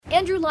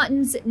Andrew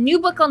Lawton's new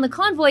book on the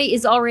convoy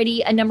is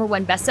already a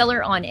 #1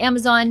 bestseller on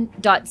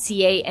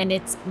Amazon.ca, and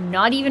it's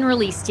not even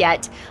released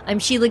yet. I'm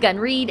Sheila Gunn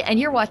Reid, and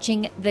you're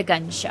watching The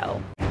Gun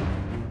Show.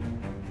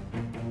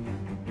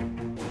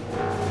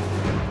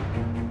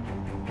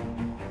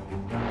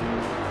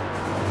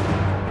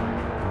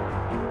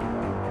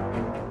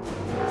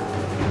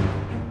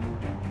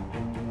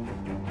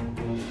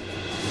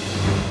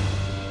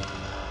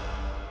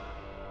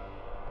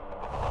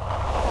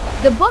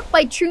 The book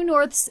by True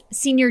North's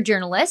senior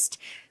journalist,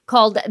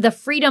 called The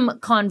Freedom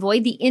Convoy,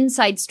 the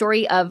inside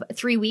story of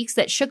 3 weeks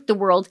that shook the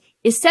world,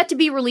 is set to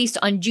be released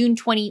on June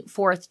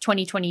 24th,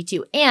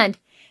 2022. And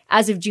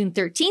as of June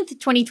 13th,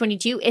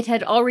 2022, it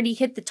had already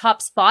hit the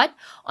top spot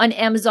on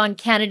Amazon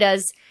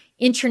Canada's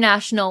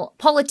international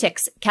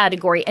politics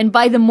category. And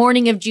by the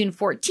morning of June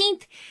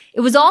 14th,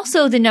 it was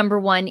also the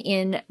 #1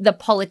 in the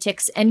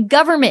politics and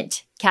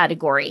government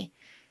category.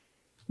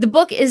 The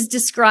book is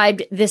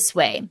described this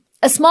way.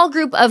 A small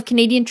group of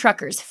Canadian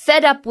truckers,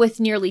 fed up with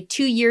nearly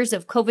 2 years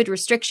of COVID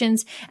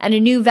restrictions and a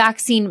new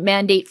vaccine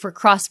mandate for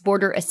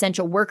cross-border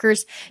essential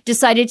workers,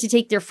 decided to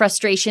take their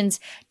frustrations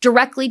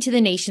directly to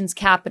the nation's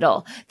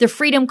capital. The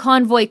Freedom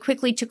Convoy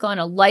quickly took on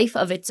a life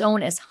of its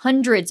own as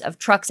hundreds of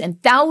trucks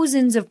and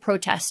thousands of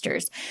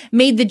protesters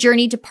made the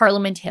journey to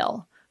Parliament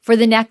Hill. For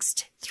the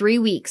next 3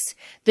 weeks,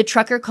 the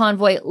trucker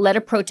convoy led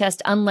a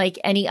protest unlike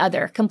any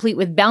other, complete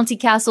with bouncy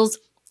castles,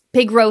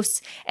 pig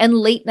roasts, and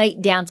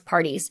late-night dance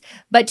parties.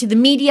 But to the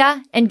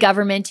media and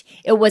government,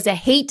 it was a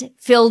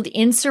hate-filled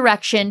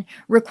insurrection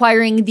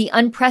requiring the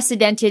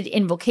unprecedented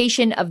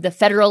invocation of the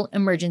Federal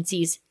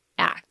Emergencies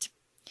Act.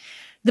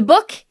 The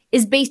book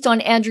is based on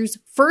Andrew's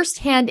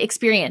first-hand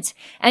experience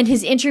and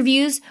his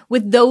interviews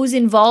with those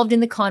involved in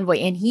the convoy.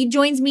 And he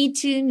joins me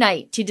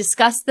tonight to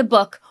discuss the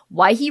book,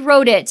 why he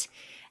wrote it,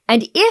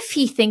 and if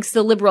he thinks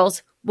the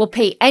Liberals will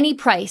pay any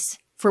price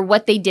for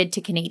what they did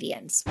to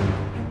Canadians.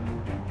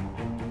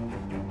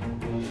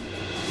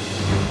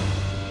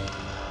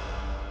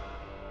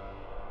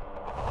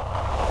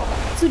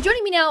 So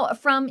joining me now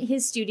from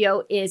his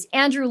studio is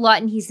Andrew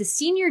Lawton. He's the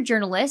senior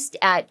journalist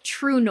at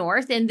True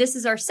North. And this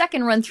is our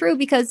second run through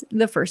because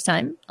the first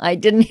time I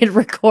didn't hit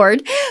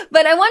record.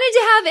 But I wanted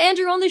to have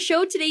Andrew on the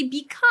show today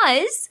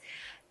because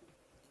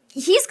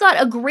he's got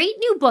a great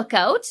new book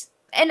out.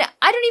 And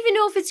I don't even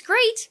know if it's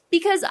great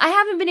because I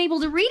haven't been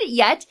able to read it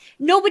yet.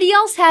 Nobody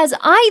else has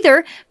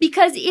either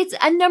because it's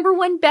a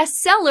 #1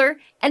 bestseller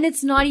and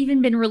it's not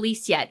even been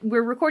released yet.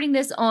 We're recording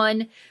this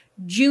on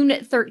June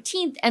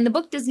 13th, and the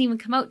book doesn't even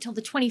come out till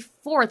the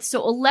 24th,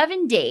 so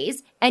 11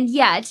 days, and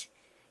yet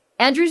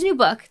Andrew's new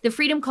book, The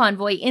Freedom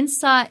Convoy,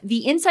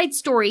 the inside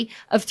story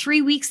of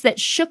 3 weeks that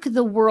shook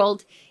the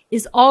world,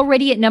 is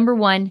already at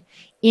 #1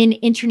 in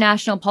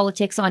international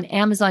politics on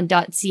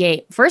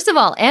Amazon.ca. First of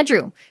all,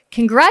 Andrew,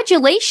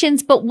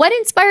 congratulations, but what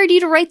inspired you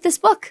to write this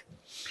book?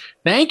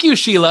 Thank you,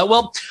 Sheila.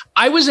 Well,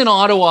 I was in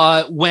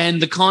Ottawa when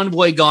the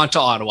convoy got to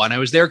Ottawa, and I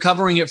was there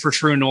covering it for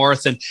True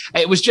North. And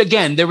it was,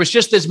 again, there was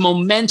just this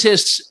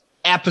momentous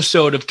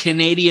episode of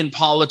Canadian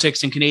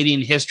politics and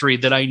Canadian history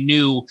that I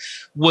knew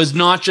was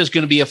not just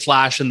going to be a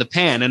flash in the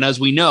pan. And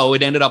as we know,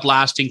 it ended up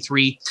lasting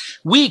 3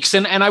 weeks.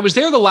 And I was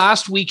there the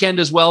last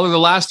weekend as well, or the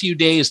last few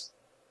days.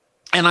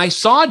 And I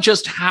saw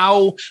just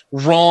how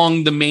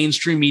wrong the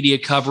mainstream media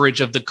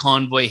coverage of the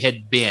convoy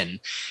had been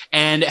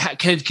and had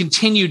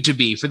continued to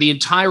be for the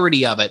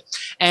entirety of it.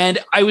 And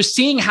I was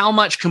seeing how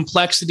much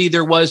complexity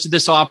there was to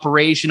this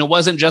operation. It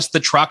wasn't just the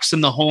trucks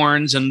and the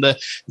horns and the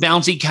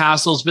bouncy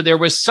castles, but there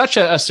was such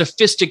a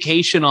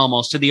sophistication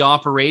almost to the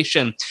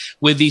operation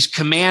with these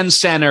command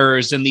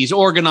centers and these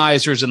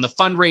organizers and the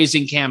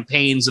fundraising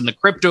campaigns and the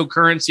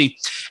cryptocurrency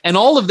and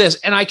all of this.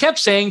 And I kept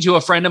saying to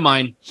a friend of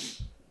mine,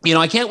 you know,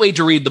 I can't wait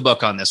to read the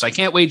book on this. I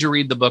can't wait to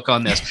read the book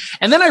on this.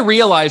 And then I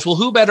realized, well,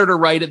 who better to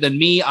write it than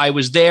me? I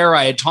was there.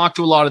 I had talked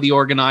to a lot of the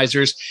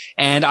organizers,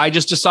 and I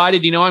just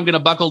decided, you know, I'm going to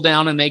buckle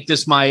down and make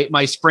this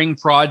my spring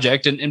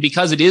project. And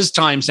because it is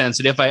time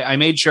sensitive, I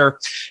made sure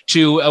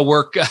to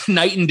work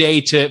night and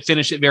day to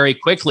finish it very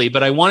quickly.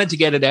 But I wanted to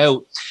get it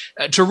out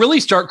to really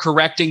start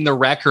correcting the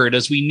record,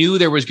 as we knew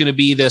there was going to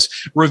be this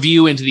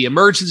review into the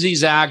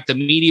Emergencies Act. The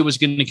media was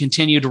going to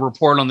continue to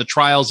report on the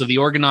trials of the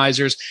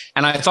organizers.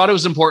 And I thought it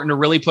was important to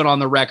really put on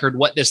the record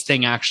what this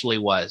thing actually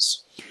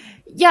was.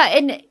 Yeah,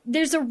 and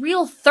there's a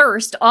real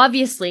thirst,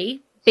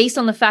 obviously, based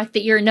on the fact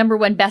that you're a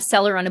 #1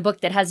 bestseller on a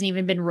book that hasn't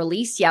even been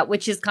released yet,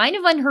 which is kind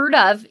of unheard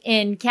of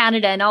in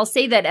Canada. And I'll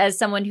say that as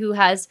someone who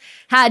has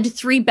had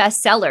 3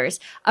 bestsellers,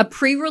 a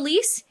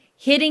pre-release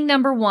hitting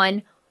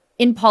 #1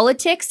 in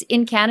politics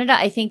in Canada,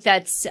 I think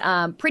that's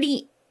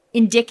pretty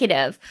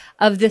indicative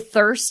of the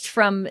thirst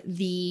from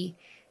the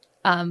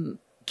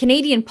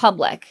Canadian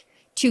public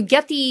to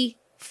get the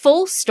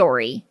full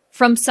story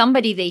from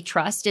somebody they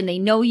trust, and they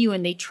know you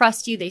and they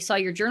trust you. They saw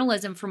your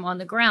journalism from on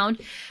the ground.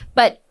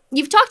 But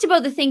you've talked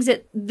about the things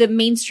that the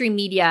mainstream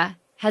media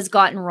has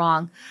gotten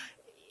wrong.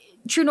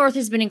 True North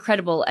has been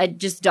incredible at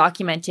just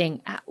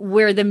documenting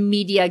where the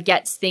media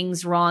gets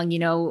things wrong, you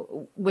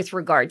know, with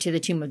regard to the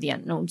Tomb of the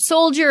Unknown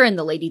Soldier and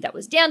the lady that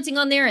was dancing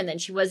on there, and then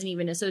she wasn't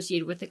even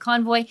associated with the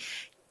convoy.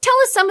 tell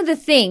us some of the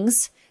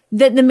things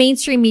that the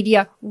mainstream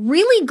media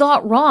really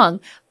got wrong,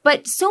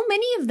 but so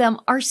many of them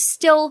are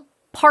still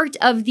part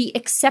of the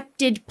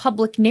accepted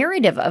public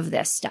narrative of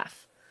this stuff.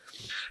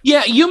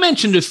 Yeah, you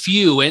mentioned a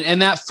few,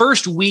 and that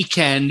first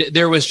weekend,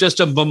 there was just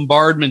a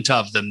bombardment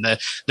of them.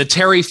 The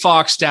Terry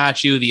Fox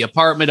statue, the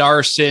apartment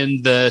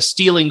arson, the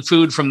stealing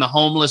food from the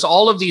homeless,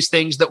 all of these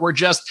things that were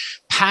just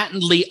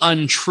patently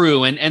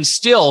untrue, and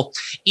still,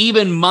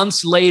 even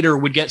months later,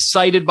 would get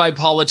cited by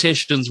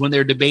politicians when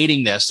they're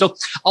debating this. So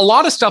a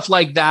lot of stuff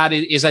like that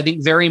is I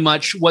think, very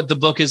much what the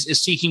book is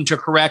seeking to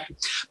correct.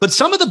 But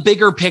some of the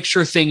bigger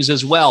picture things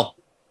as well.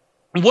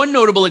 One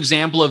notable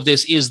example of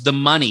this is the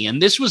money.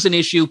 And this was an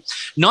issue,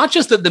 not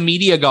just that the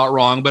media got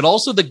wrong, but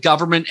also the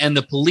government and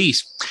the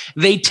police.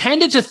 They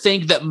tended to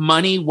think that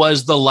money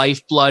was the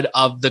lifeblood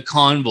of the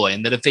convoy,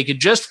 and that if they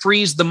could just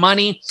freeze the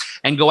money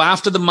and go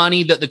after the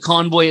money, that the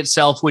convoy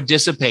itself would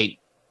dissipate.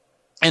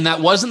 And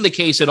that wasn't the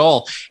case at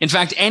all. In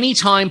fact,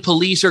 anytime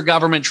police or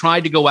government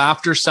tried to go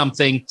after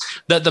something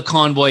that the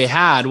convoy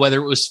had,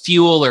 whether it was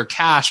fuel or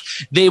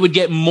cash, they would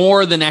get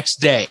more the next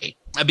day,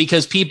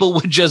 because people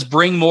would just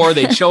bring more.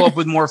 They'd show up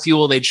with more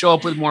fuel. They'd show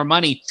up with more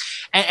money.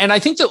 And I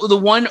think that the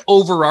one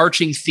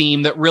overarching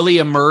theme that really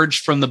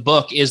emerged from the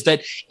book is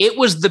that it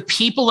was the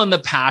people and the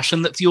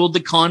passion that fueled the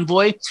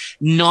convoy,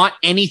 not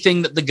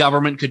anything that the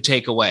government could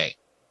take away.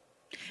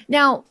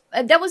 Now,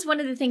 that was one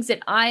of the things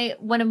that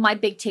one of my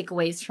big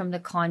takeaways from the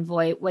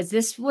convoy was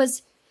this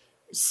was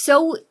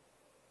so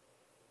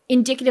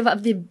indicative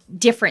of the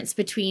difference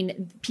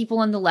between people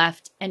on the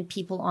left and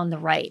people on the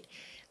right.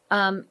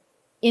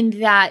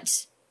 In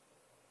that,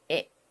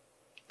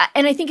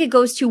 and I think it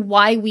goes to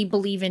why we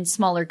believe in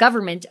smaller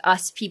government,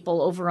 us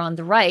people over on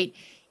the right,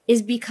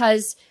 is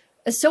because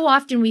so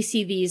often we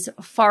see these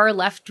far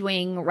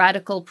left-wing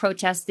radical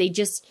protests.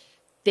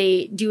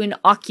 They do an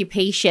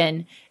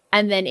occupation,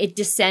 and then it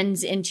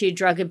descends into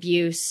drug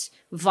abuse,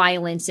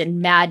 violence, and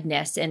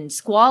madness and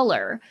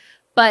squalor.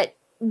 But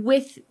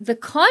with the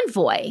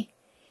convoy,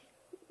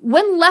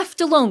 when left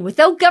alone,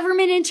 without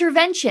government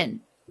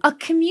intervention, a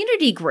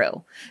community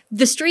grew.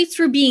 The streets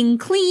were being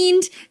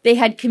cleaned. They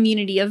had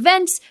community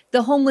events.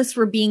 The homeless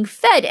were being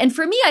fed. And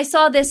for me, I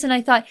saw this and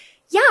I thought,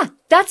 yeah,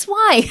 that's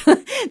why.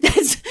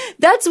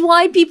 that's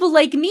why people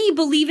like me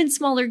believe in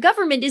smaller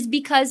government, is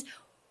because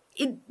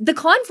the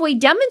convoy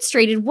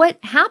demonstrated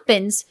what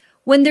happens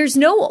when there's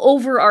no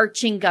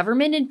overarching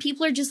government and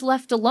people are just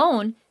left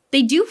alone.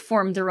 They do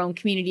form their own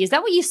community. Is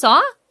that what you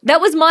saw? That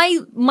was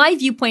my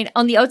viewpoint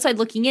on the outside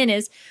looking in,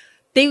 is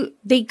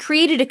they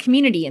created a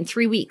community in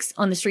 3 weeks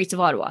on the streets of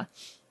Ottawa.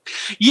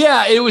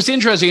 Yeah, it was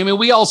interesting. I mean,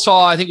 we all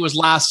saw, I think it was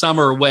last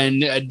summer, when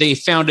they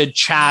founded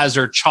Chaz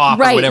or CHOP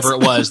or whatever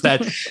it was,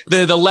 that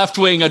the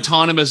left-wing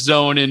autonomous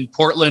zone in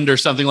Portland or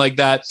something like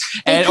that,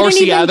 or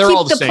Seattle. They're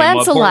all the same,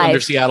 Portland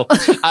or Seattle.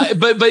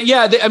 But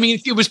yeah, I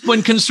mean, it was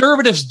when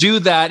conservatives do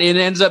that, it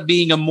ends up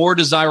being a more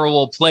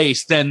desirable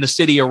place than the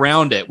city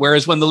around it.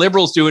 Whereas when the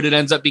liberals do it, it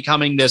ends up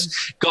becoming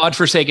this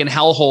godforsaken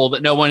hellhole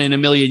that no one in a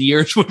million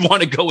years would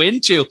want to go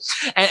into.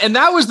 And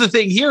that was the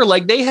thing here.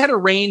 Like, they had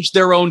arranged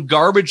their own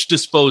garbage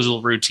disposal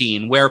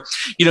routine where,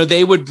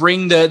 they would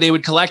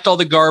collect all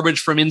the garbage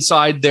from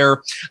inside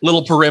their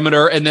little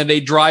perimeter, and then they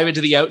drive it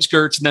to the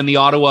outskirts, and then the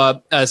Ottawa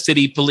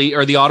City Police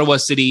or the Ottawa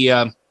City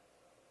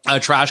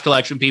trash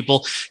collection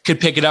people could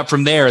pick it up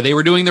from there. They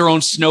were doing their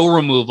own snow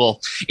removal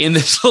in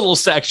this little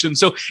section.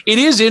 So it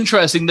is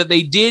interesting that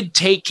they did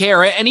take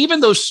care. And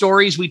even those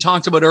stories we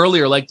talked about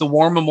earlier, like the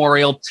War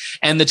Memorial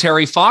and the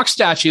Terry Fox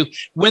statue,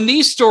 when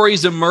these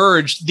stories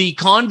emerged, the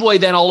convoy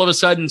then all of a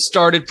sudden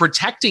started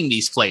protecting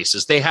these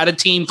places. They had a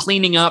team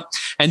cleaning up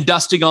and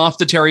dusting off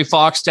the Terry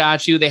Fox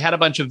statue. They had a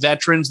bunch of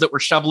veterans that were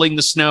shoveling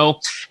the snow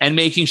and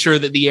making sure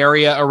that the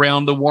area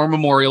around the War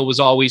Memorial was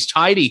always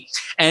tidy.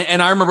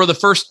 And I remember the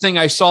first thing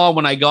I saw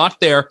when I got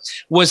there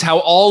was how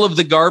all of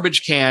the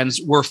garbage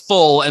cans were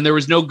full and there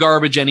was no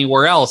garbage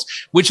anywhere else,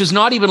 which is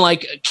not even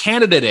like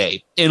Canada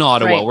Day in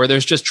Ottawa, where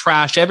there's just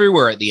trash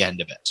everywhere at the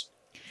end of it.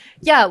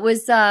 Yeah, it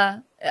was,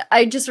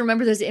 I just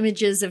remember those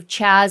images of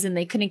Chaz, and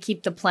they couldn't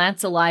keep the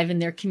plants alive in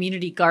their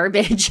community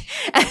garbage.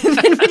 And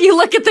then when you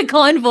look at the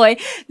convoy,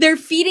 they're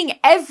feeding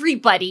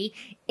everybody,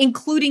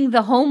 including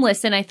the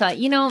homeless. And I thought,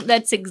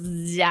 that's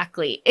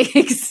exactly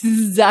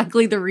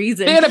the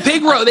reason. They had a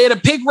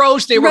pig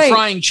roast. They were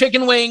frying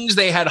chicken wings.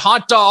 They had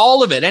hot dog,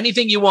 all of it.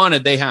 Anything you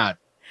wanted, they had.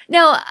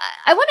 Now,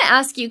 I want to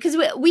ask you, because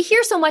we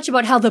hear so much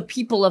about how the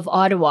people of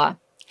Ottawa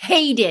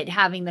hated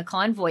having the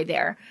convoy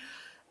there.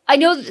 I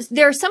know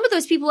there are some of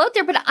those people out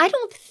there, but I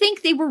don't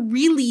think they were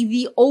really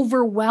the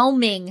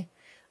overwhelming.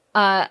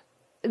 I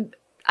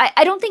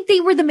don't think they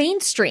were the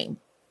mainstream,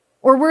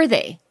 or were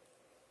they?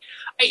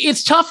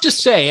 It's tough to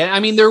say. I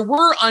mean, there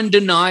were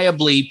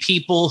undeniably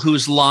people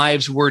whose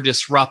lives were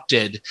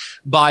disrupted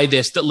by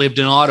this that lived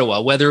in Ottawa,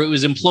 whether it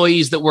was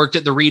employees that worked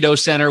at the Rideau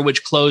Centre,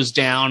 which closed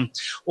down,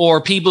 or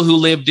people who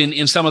lived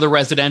in some of the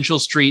residential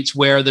streets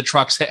where the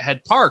trucks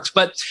had parked.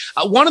 But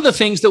one of the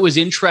things that was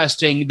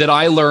interesting that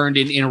I learned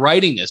in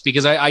writing this,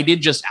 because I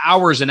did just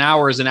hours and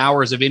hours and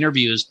hours of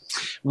interviews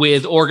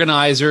with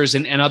organizers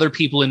and other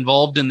people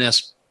involved in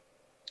this,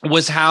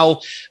 was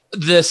how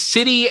the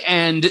city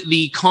and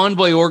the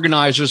convoy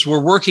organizers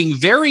were working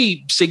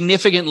very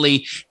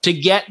significantly to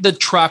get the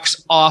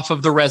trucks off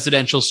of the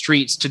residential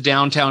streets to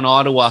downtown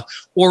Ottawa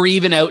or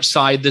even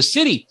outside the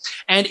city.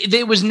 And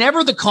it was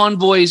never the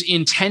convoy's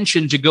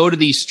intention to go to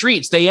these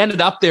streets. They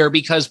ended up there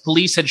because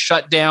police had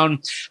shut down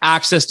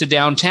access to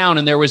downtown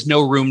and there was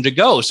no room to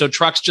go. So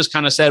trucks just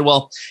kind of said,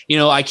 well,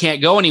 I can't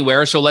go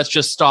anywhere, so let's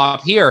just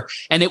stop here.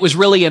 And it was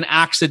really an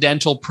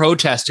accidental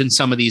protest in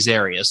some of these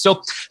areas.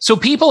 So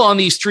people on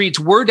these streets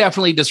were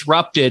definitely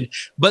disrupted,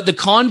 but the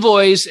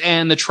convoys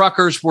and the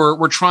truckers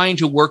were trying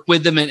to work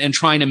with them and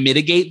trying to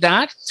mitigate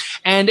that.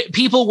 And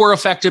people were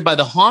affected by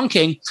the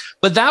honking,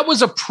 but that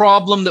was a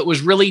problem that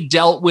was really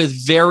dealt with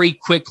very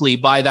quickly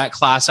by that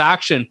class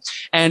action.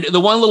 And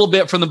the one little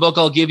bit from the book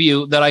I'll give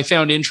you that I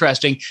found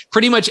interesting,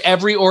 pretty much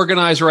every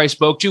organizer I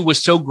spoke to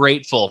was so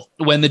grateful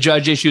when the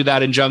judge issued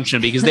that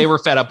injunction because they were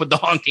fed up with the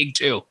honking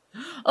too.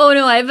 Oh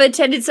no, I've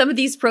attended some of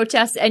these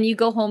protests and you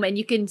go home and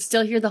you can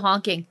still hear the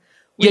honking.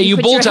 Yeah, you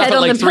bolt up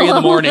at like 3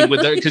 a.m.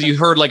 because you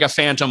heard like a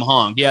phantom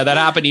honk. Yeah, that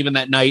happened even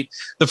that night.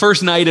 The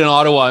first night in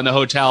Ottawa in the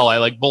hotel, I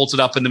like bolted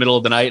up in the middle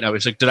of the night and I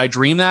was like, did I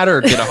dream that or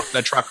did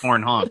a truck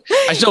horn honk?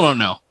 I still don't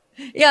know.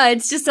 Yeah,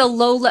 it's just a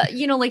low,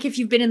 like if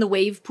you've been in the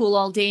wave pool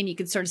all day and you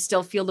can sort of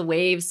still feel the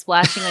waves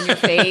splashing on your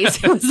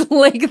face. It was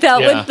like that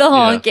with the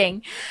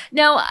honking.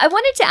 Now, I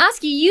wanted to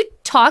ask you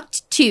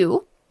talked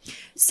to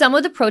some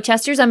of the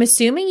protesters. I'm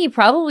assuming you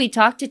probably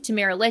talked to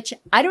Tamara Lich.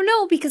 I don't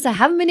know because I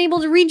haven't been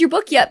able to read your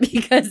book yet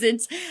because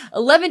it's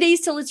 11 days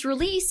till it's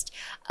released.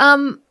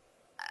 Did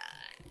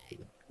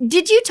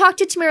you talk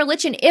to Tamara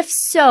Lich? And if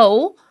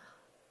so,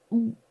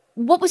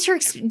 what was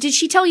did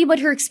she tell you about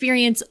her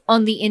experience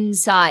on the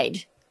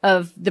inside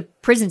of the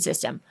prison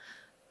system?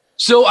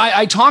 So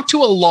I talked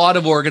to a lot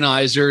of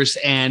organizers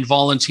and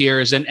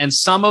volunteers, and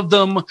some of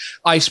them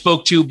I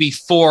spoke to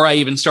before I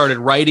even started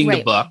writing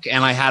the book,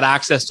 and I had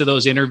access to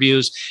those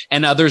interviews,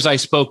 and others I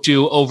spoke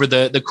to over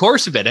the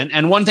course of it.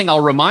 And one thing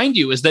I'll remind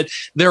you is that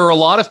there are a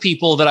lot of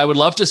people that I would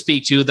love to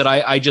speak to that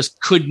I just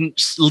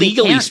couldn't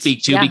legally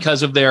speak to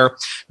because of their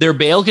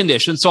bail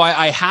conditions. So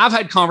I have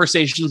had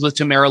conversations with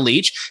Tamara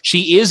Lich.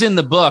 She is in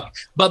the book,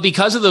 but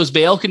because of those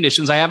bail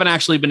conditions, I haven't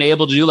actually been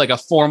able to do like a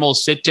formal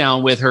sit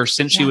down with her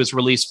since she was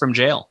released from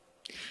jail.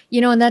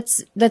 And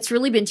that's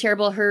really been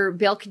terrible. Her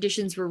bail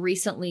conditions were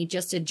recently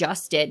just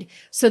adjusted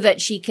so that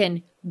she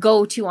can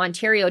go to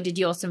Ontario to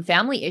deal with some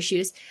family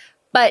issues.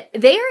 But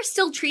they are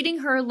still treating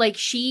her like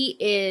she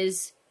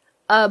is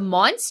a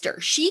monster.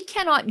 She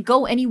cannot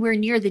go anywhere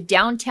near the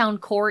downtown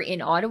core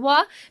in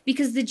Ottawa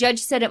because the judge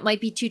said it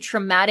might be too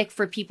traumatic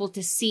for people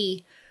to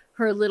see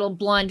her little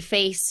blonde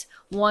face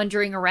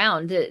wandering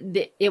around.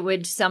 It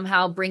would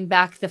somehow bring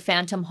back the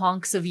phantom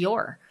honks of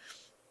yore.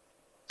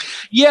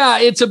 Yeah,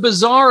 it's a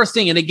bizarre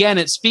thing. And again,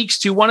 it speaks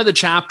to one of the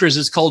chapters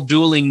is called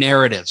Dueling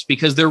Narratives,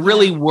 because there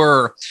really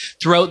were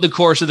throughout the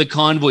course of the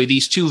convoy,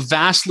 these two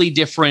vastly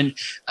different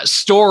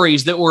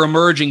stories that were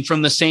emerging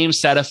from the same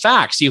set of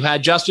facts. You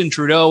had Justin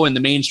Trudeau in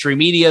the mainstream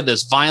media,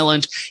 this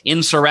violent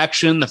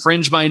insurrection, the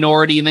fringe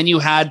minority. And then you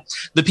had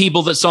the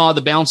people that saw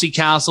the bouncy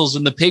castles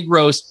and the pig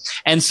roast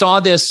and saw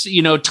this,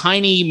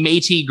 tiny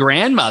Métis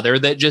grandmother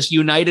that just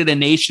united a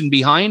nation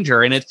behind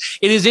her. And it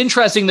is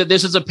interesting that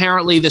this is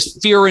apparently this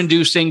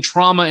fear-inducing,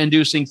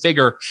 trauma-inducing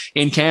figure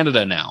in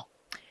Canada now.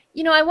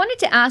 I wanted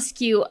to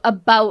ask you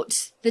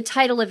about the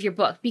title of your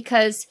book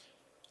because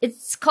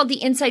it's called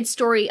The Inside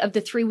Story of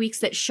the 3 Weeks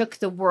That Shook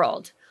the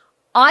World.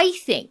 I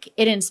think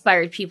it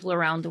inspired people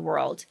around the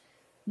world.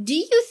 Do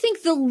you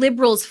think the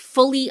Liberals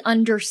fully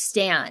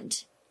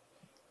understand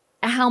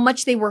how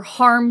much they were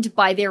harmed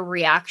by their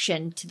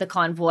reaction to the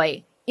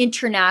convoy,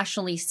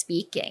 internationally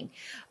speaking?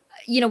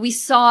 We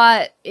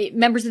saw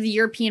members of the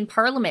European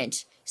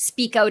Parliament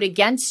speak out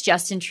against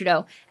Justin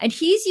Trudeau, and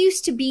he's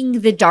used to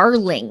being the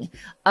darling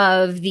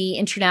of the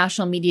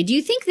international media. Do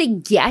you think they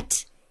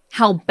get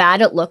how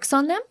bad it looks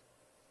on them?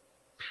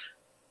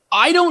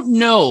 I don't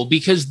know,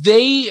 because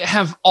they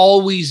have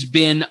always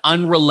been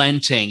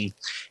unrelenting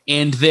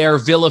in their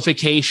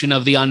vilification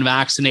of the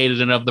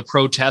unvaccinated and of the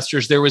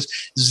protesters. There was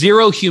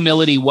zero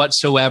humility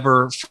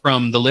whatsoever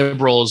from the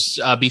Liberals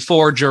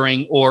before,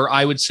 during, or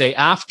I would say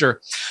after.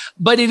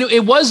 But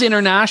it was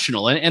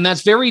international, and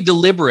that's very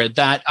deliberate,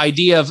 that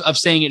idea of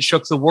saying it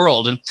shook the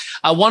world. And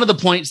one of the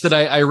points that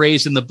I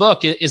raised in the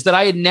book is that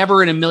I had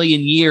never in a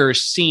million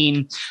years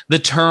seen the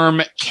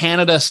term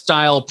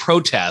Canada-style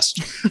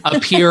protest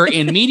appear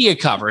in media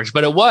coverage,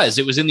 but it was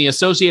in the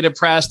Associated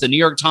Press, the New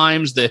York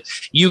Times, the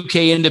UK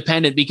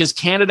Independent, because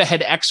Canada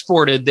had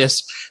exported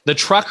this, the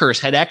truckers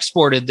had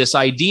exported this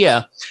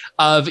idea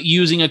of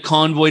using a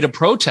convoy to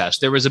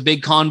protest. There was a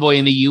big convoy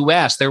in the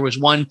US. There was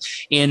one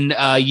in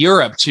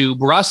Europe to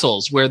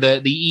Brussels, where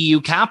the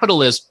EU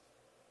capital is.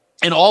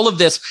 And all of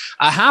this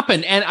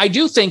happened. And I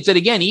do think that,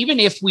 again, even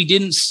if we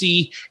didn't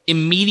see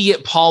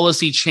immediate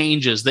policy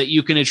changes that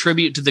you can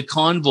attribute to the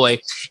convoy,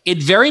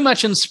 it very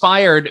much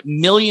inspired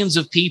millions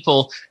of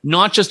people,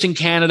 not just in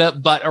Canada,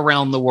 but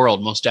around the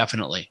world, most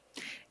definitely.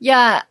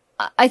 Yeah,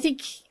 I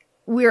think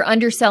we're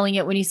underselling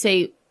it when you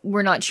say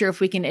we're not sure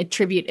if we can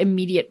attribute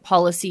immediate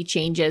policy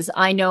changes.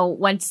 I know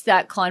once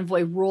that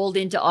convoy rolled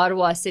into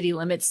Ottawa city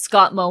limits,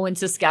 Scott Moe in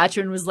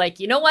Saskatchewan was like,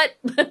 you know what?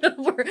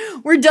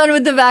 we're done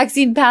with the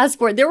vaccine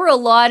passport. There were a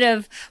lot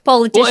of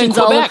politicians.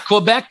 Well, in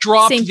Quebec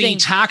dropped the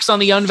tax on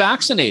the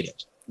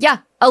unvaccinated. Yeah,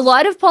 a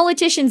lot of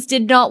politicians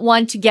did not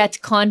want to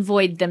get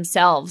convoyed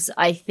themselves,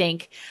 I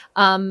think.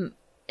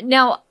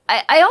 Now,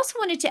 I also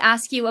wanted to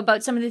ask you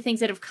about some of the things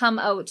that have come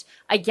out,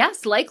 I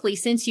guess, likely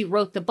since you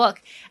wrote the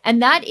book,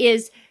 and that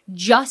is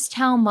just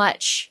how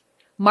much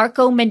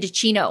Marco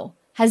Mendicino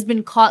has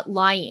been caught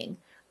lying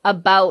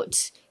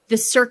about the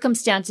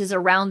circumstances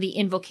around the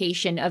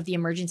invocation of the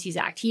Emergencies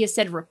Act. He has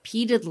said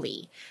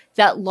repeatedly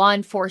that law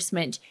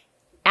enforcement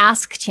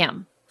asked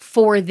him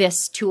for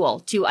this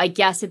tool to, I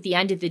guess, at the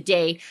end of the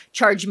day,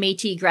 charge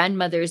Métis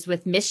grandmothers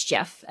with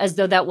mischief, as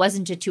though that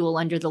wasn't a tool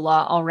under the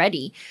law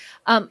already.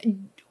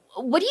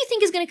 What do you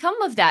think is going to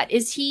come of that?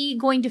 Is he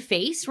going to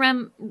face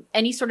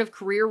any sort of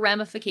career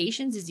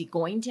ramifications? Is he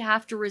going to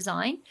have to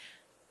resign?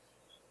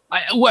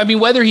 I mean,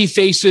 whether he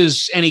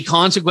faces any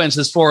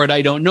consequences for it,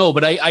 I don't know.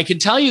 But I can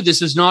tell you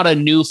this is not a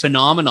new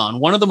phenomenon.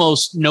 One of the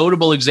most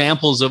notable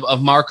examples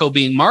of Marco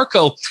being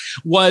Marco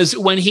was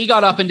when he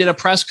got up and did a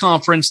press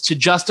conference to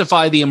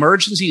justify the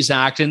Emergencies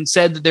Act and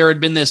said that there had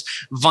been this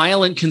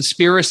violent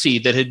conspiracy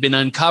that had been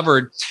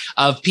uncovered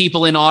of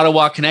people in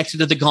Ottawa connected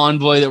to the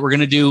convoy that were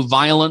going to do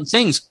violent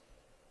things.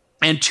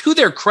 And to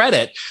their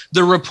credit,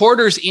 the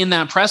reporters in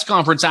that press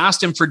conference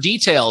asked him for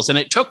details, and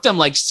it took them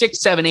like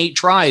 6, 7, 8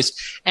 tries.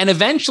 And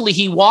eventually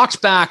he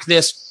walked back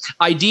this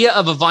idea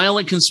of a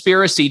violent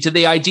conspiracy to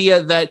the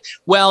idea that,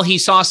 well, he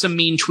saw some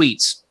mean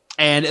tweets.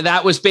 And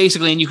that was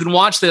basically, and you can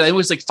watch it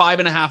was like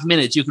 5.5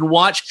 minutes. You can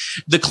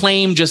watch the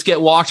claim just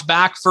get walked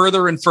back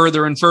further and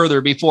further and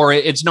further before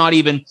it's not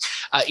even,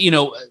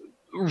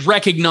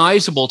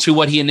 recognizable to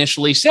what he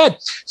initially said.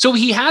 So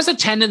he has a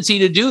tendency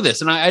to do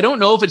this. And I don't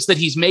know if it's that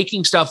he's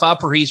making stuff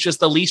up or he's just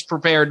the least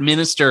prepared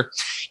minister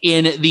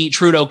in the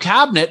Trudeau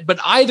cabinet. But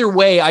either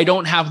way, I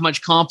don't have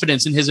much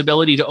confidence in his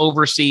ability to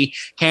oversee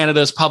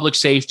Canada's public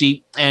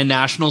safety and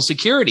national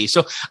security.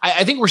 So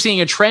I think we're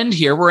seeing a trend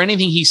here where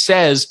anything he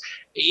says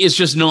is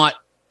just not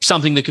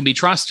something that can be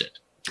trusted.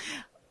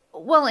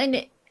 Well,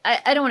 and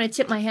I don't want to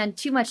tip my hand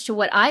too much to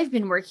what I've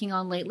been working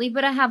on lately,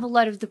 but I have a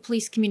lot of the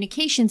police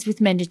communications with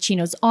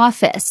Mendicino's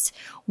office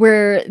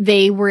where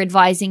they were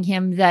advising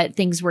him that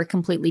things were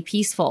completely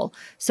peaceful.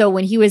 So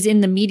when he was in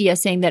the media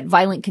saying that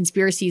violent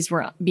conspiracies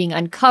were being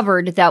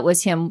uncovered, that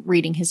was him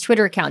reading his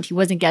Twitter account. He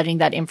wasn't getting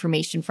that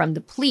information from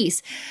the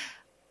police.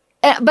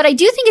 But I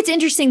do think it's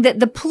interesting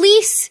that the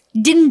police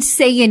didn't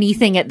say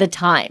anything at the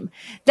time.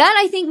 That,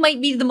 I think,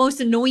 might be the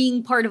most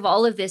annoying part of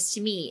all of this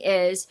to me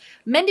is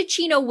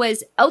Mendicino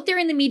was out there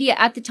in the media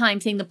at the time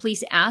saying the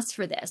police asked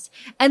for this.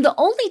 And the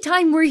only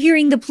time we're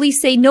hearing the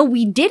police say, no,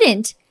 we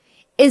didn't,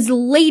 is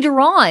later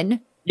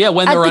on. Yeah,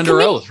 when they're under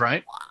oath,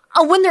 right?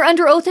 When they're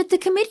under oath at the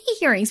committee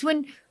hearings,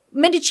 when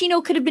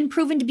Mendicino could have been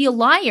proven to be a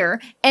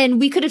liar and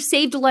we could have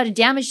saved a lot of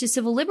damage to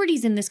civil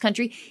liberties in this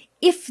country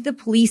if the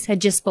police had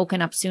just spoken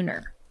up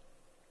sooner.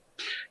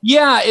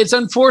 Yeah, it's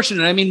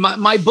unfortunate. I mean,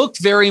 my book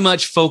very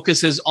much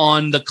focuses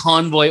on the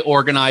convoy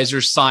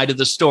organizers' side of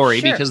the story,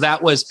 because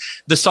that was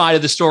the side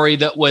of the story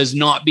that was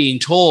not being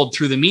told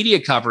through the media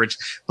coverage.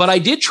 But I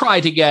did try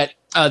to get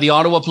the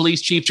Ottawa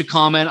police chief to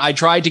comment. I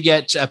tried to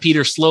get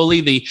Peter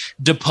Slowly, the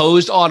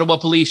deposed Ottawa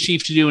police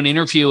chief, to do an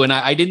interview, and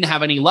I didn't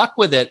have any luck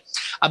with it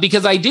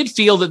because I did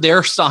feel that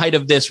their side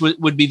of this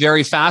would be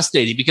very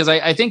fascinating, because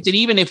I think that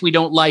even if we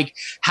don't like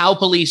how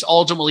police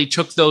ultimately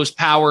took those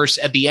powers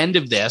at the end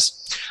of this,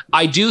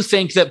 I do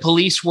think that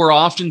police were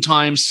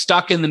oftentimes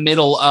stuck in the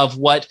middle of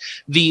what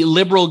the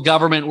Liberal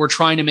government were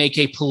trying to make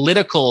a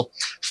political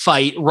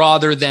fight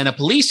rather than a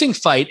policing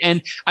fight.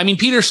 And I mean,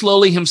 Peter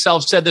Slowly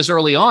himself said this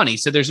early on. He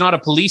said, there's not a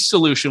police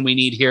solution we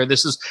need here.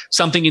 This is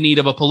something in need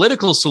of a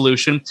political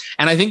solution.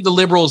 And I think the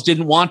Liberals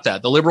didn't want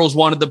that. The Liberals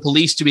wanted the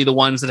police to be the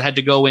ones that had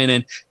to go in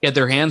and get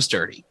their hands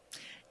dirty.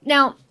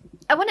 Now,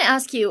 I want to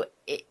ask you,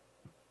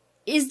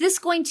 is this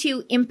going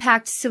to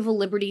impact civil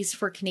liberties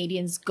for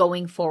Canadians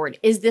going forward?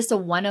 Is this a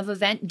one-off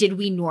event? Did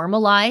we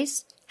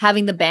normalize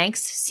having the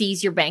banks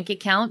seize your bank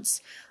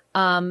accounts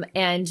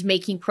and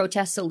making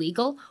protests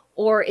illegal?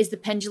 Or is the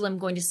pendulum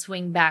going to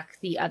swing back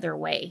the other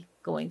way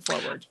going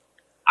forward?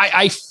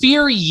 I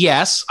fear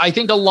yes. I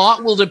think a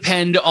lot will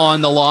depend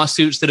on the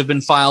lawsuits that have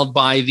been filed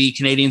by the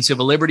Canadian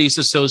Civil Liberties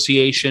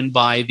Association,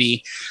 by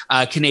the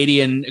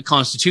Canadian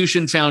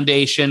Constitution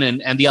Foundation,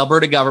 and the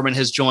Alberta government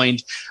has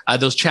joined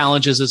those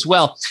challenges as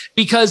well.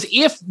 Because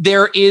if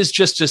there is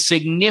just a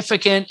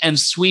significant and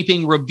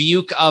sweeping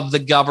rebuke of the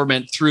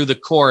government through the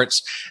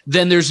courts,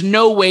 then there's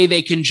no way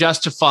they can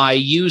justify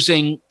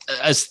using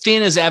as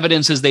thin as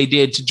evidence as they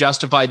did to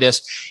justify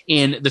this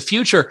in the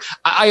future.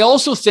 I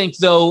also think,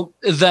 though,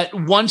 that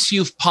once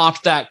you've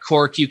popped that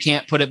cork, you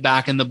can't put it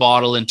back in the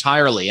bottle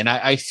entirely. And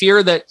I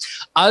fear that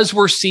as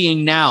we're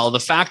seeing now, the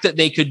fact that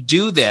they could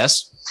do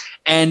this,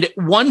 and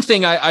one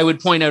thing I would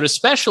point out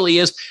especially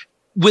is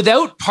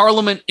without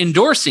Parliament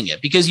endorsing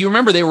it, because you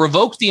remember they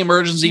revoked the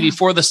emergency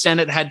before the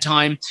Senate had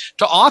time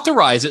to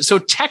authorize it. So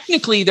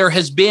technically there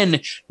has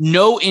been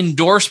no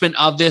endorsement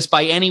of this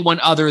by anyone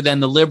other than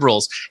the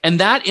Liberals. And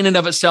that in and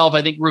of itself,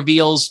 I think,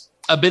 reveals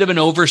a bit of an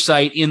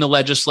oversight in the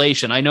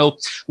legislation. I know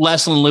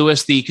Leslyn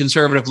Lewis, the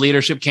Conservative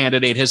leadership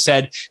candidate, has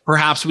said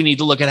perhaps we need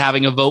to look at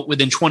having a vote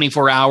within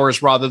 24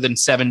 hours rather than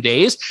 7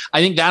 days.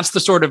 I think that's the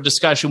sort of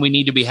discussion we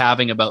need to be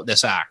having about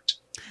this act.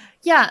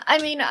 Yeah, I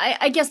mean,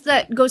 I guess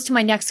that goes to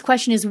my next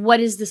question is what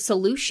is the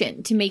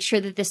solution to make sure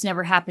that this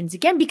never happens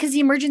again? Because the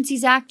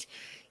Emergencies Act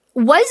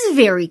was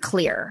very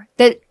clear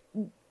that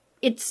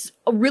it's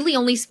really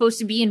only supposed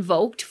to be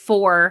invoked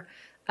for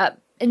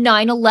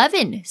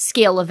 9/11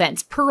 scale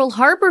events, Pearl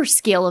Harbor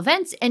scale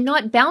events, and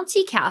not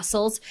bouncy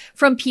castles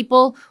from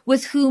people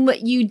with whom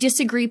you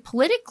disagree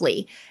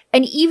politically.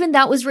 And even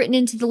that was written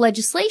into the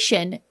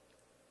legislation,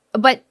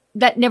 but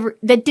that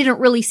didn't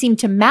really seem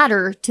to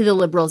matter to the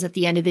Liberals at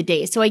the end of the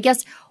day. So I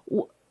guess,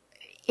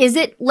 is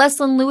it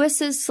Leslyn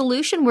Lewis's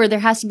solution where there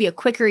has to be a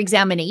quicker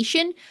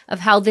examination of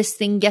how this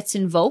thing gets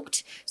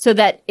invoked so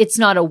that it's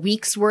not a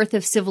week's worth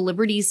of civil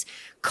liberties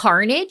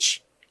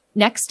carnage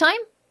next time?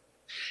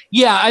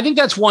 Yeah, I think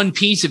that's one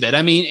piece of it.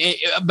 I mean,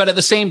 but at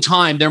the same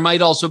time, there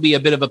might also be a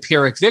bit of a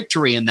Pyrrhic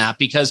victory in that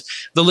because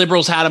the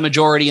Liberals had a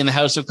majority in the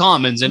House of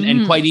Commons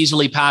and quite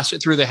easily passed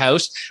it through the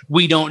House.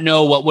 We don't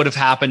know what would have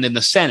happened in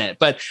the Senate,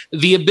 but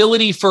the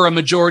ability for a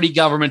majority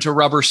government to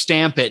rubber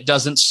stamp it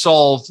doesn't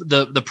solve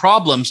the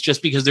problems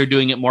just because they're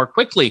doing it more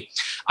quickly.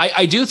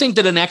 I do think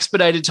that an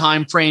expedited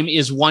time frame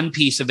is one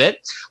piece of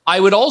it. I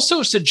would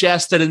also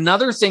suggest that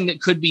another thing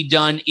that could be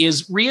done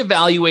is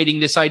reevaluating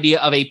this idea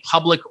of a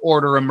public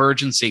order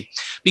emergency,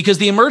 because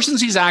the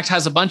Emergencies Act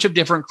has a bunch of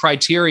different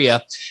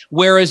criteria,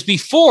 whereas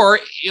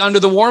before, under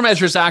the War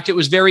Measures Act, it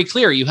was very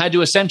clear. You had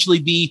to essentially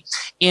be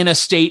in a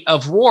state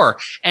of war.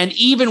 And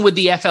even with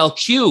the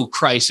FLQ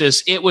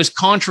crisis, it was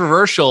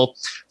controversial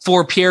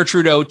for Pierre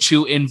Trudeau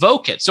to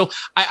invoke it. So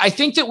I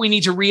think that we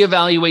need to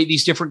reevaluate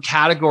these different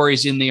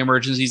categories in the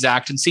Emergencies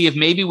Act and see if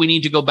maybe we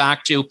need to go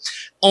back to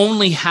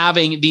only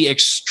having the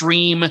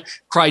extreme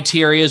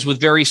criterias with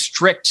very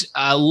strict,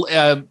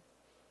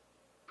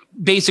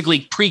 basically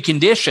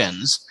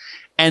preconditions,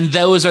 and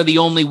those are the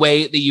only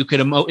way that you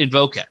could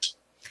invoke it.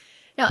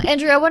 Now,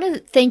 Andrew, I want to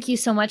thank you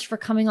so much for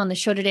coming on the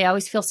show today. I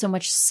always feel so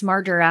much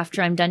smarter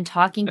after I'm done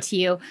talking to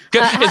you.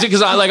 Is it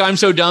because I'm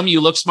so dumb you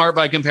look smart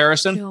by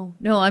comparison?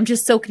 No, I'm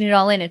just soaking it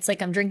all in. It's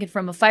like I'm drinking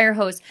from a fire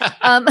hose. Now,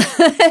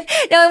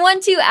 I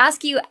want to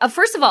ask you,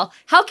 first of all,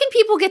 how can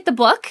people get the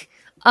book?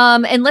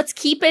 And let's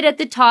keep it at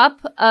the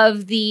top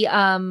of the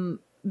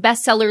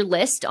bestseller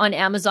list on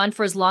Amazon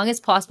for as long as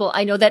possible.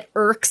 I know that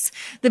irks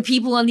the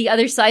people on the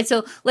other side.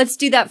 So let's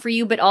do that for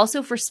you, but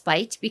also for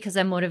Spite, because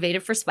I'm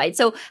motivated for Spite.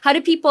 So how do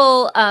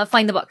people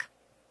find the book?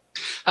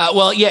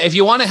 If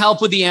you want to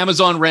help with the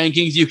Amazon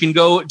rankings, you can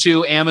go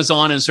to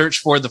Amazon and search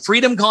for The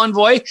Freedom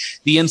Convoy,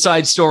 the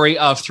inside story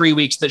of 3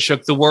 weeks that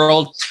shook the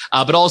world.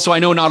 But also, I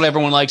know not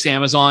everyone likes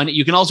Amazon.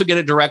 You can also get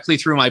it directly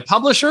through my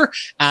publisher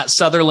at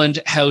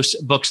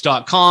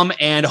SutherlandHouseBooks.com.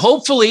 And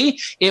hopefully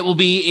it will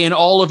be in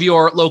all of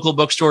your local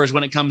bookstores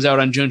when it comes out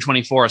on June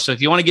 24th. So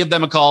if you want to give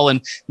them a call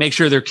and make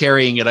sure they're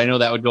carrying it, I know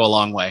that would go a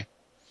long way.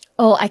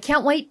 Oh, I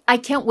can't wait. I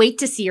can't wait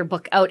to see your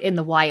book out in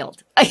the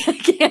wild. I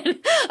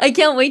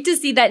can't wait to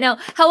see that. Now,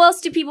 how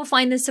else do people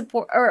find and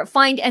support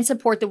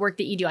the work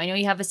that you do? I know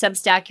you have a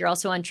Substack. You're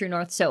also on True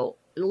North. So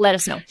let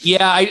us know.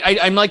 Yeah,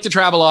 I'm like the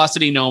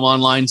Travelocity gnome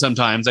online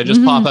sometimes. I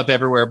just pop up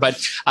everywhere.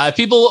 But if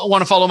people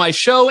want to follow my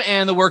show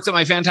and the work that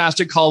my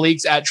fantastic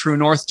colleagues at True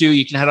North do,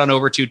 you can head on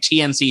over to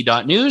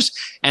tnc.news.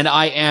 And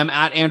I am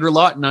at Andrew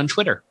Lawton on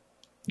Twitter.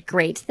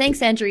 Great.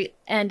 Thanks, Andrew.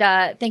 And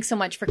thanks so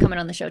much for coming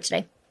on the show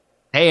today.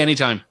 Hey,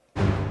 anytime.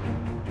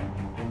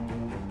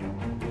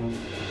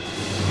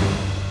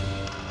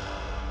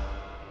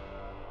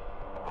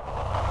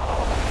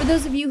 For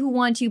those of you who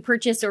want to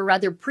purchase or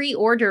rather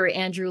pre-order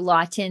Andrew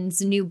Lawton's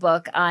new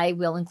book, I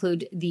will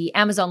include the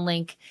Amazon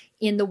link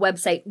in the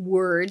website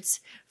words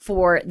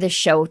for the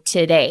show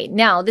today.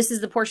 Now, this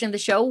is the portion of the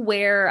show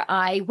where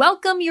I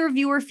welcome your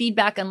viewer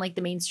feedback. Unlike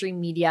the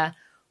mainstream media,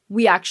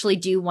 we actually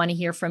do want to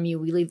hear from you.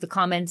 We leave the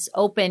comments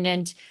open,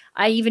 and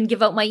I even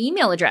give out my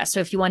email address.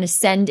 So if you want to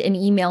send an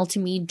email to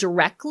me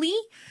directly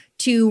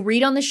to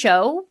read on the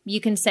show,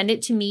 you can send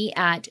it to me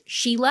at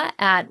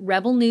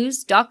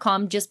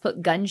Sheila@rebelnews.com. Just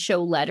put Gun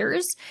Show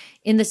Letters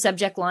in the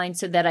subject line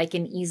so that I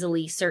can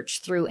easily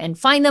search through and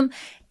find them.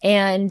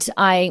 And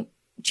I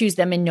choose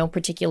them in no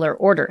particular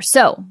order.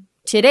 So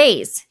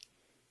today's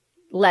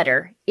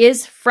letter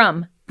is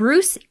from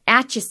Bruce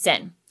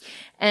Atchison.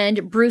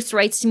 And Bruce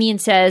writes to me and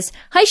says,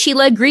 "Hi,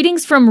 Sheila.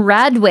 Greetings from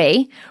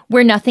Radway,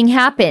 where nothing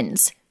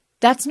happens."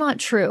 That's not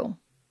true.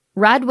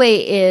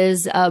 Radway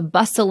is a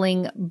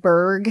bustling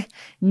burg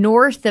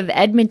north of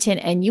Edmonton,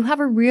 and you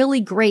have a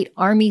really great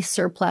army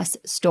surplus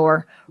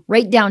store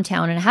right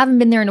downtown. And I haven't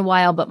been there in a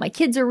while, but my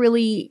kids are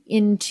really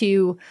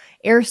into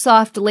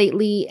airsoft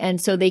lately,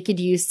 and so they could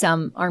use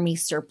some Army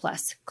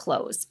surplus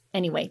clothes.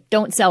 Anyway,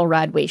 don't sell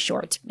Radway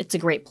short. It's a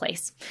great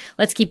place.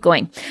 Let's keep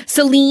going.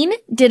 Celine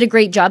did a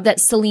great job.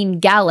 That's Celine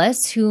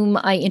Gallus, whom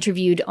I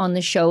interviewed on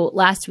the show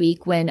last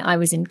week when I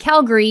was in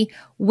Calgary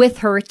with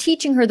her,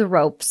 teaching her the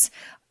ropes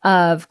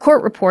of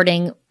court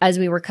reporting as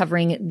we were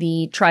covering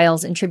the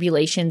trials and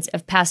tribulations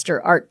of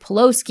Pastor Art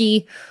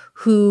Pawlowski,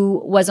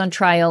 who was on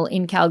trial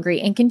in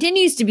Calgary and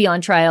continues to be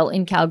on trial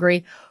in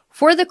Calgary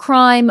for the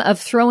crime of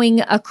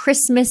throwing a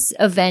Christmas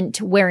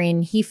event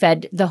wherein he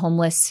fed the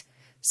homeless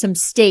some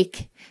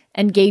steak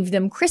and gave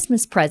them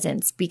Christmas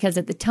presents, because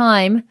at the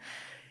time,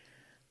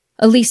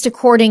 at least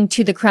according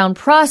to the Crown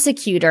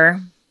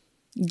prosecutor,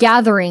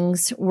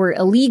 gatherings were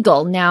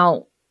illegal.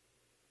 Now,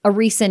 a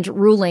recent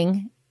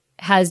ruling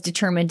has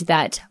determined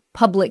that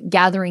public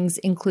gatherings,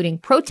 including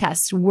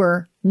protests,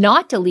 were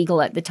not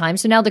illegal at the time.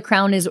 So now the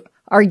Crown is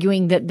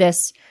arguing that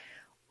this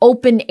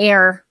open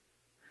air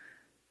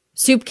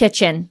soup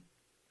kitchen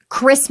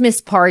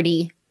Christmas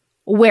party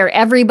where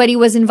everybody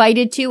was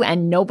invited to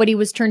and nobody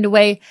was turned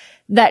away,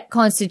 that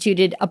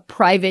constituted a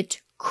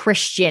private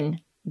Christian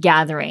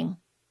gathering.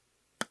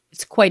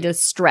 It's quite a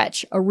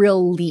stretch, a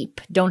real leap.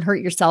 Don't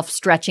hurt yourself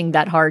stretching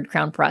that hard,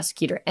 Crown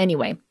prosecutor.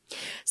 Anyway,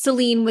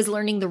 Celine was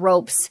learning the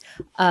ropes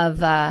of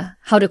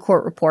how to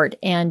court report.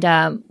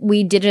 And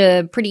we did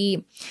a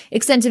pretty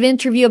extensive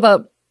interview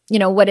about,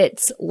 what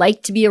it's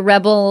like to be a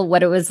rebel,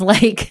 what it was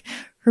like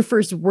her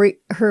first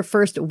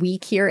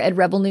week here at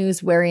Rebel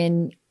News,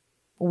 wherein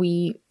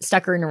we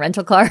stuck her in a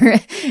rental car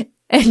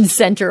and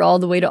sent her all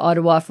the way to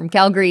Ottawa from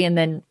Calgary. And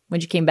then when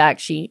she came back,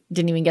 she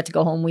didn't even get to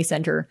go home. We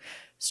sent her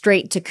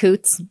straight to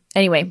Coots.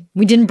 Anyway,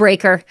 we didn't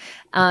break her.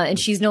 And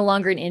she's no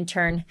longer an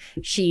intern.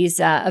 She's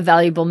a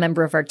valuable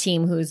member of our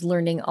team who's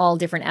learning all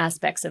different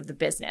aspects of the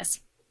business.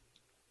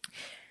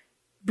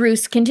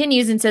 Bruce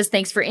continues and says,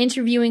 thanks for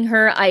interviewing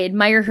her. I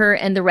admire her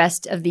and the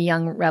rest of the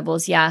young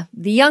rebels. Yeah,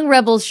 the young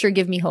rebels sure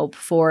give me hope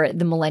for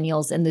the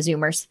millennials and the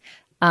Zoomers.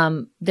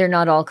 They're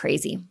not all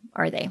crazy,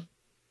 are they?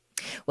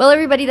 Well,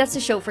 everybody, that's the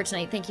show for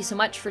tonight. Thank you so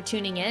much for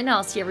tuning in.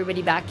 I'll see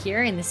everybody back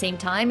here in the same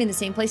time, in the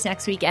same place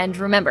next week. And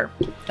remember,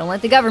 don't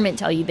let the government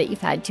tell you that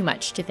you've had too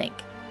much to think.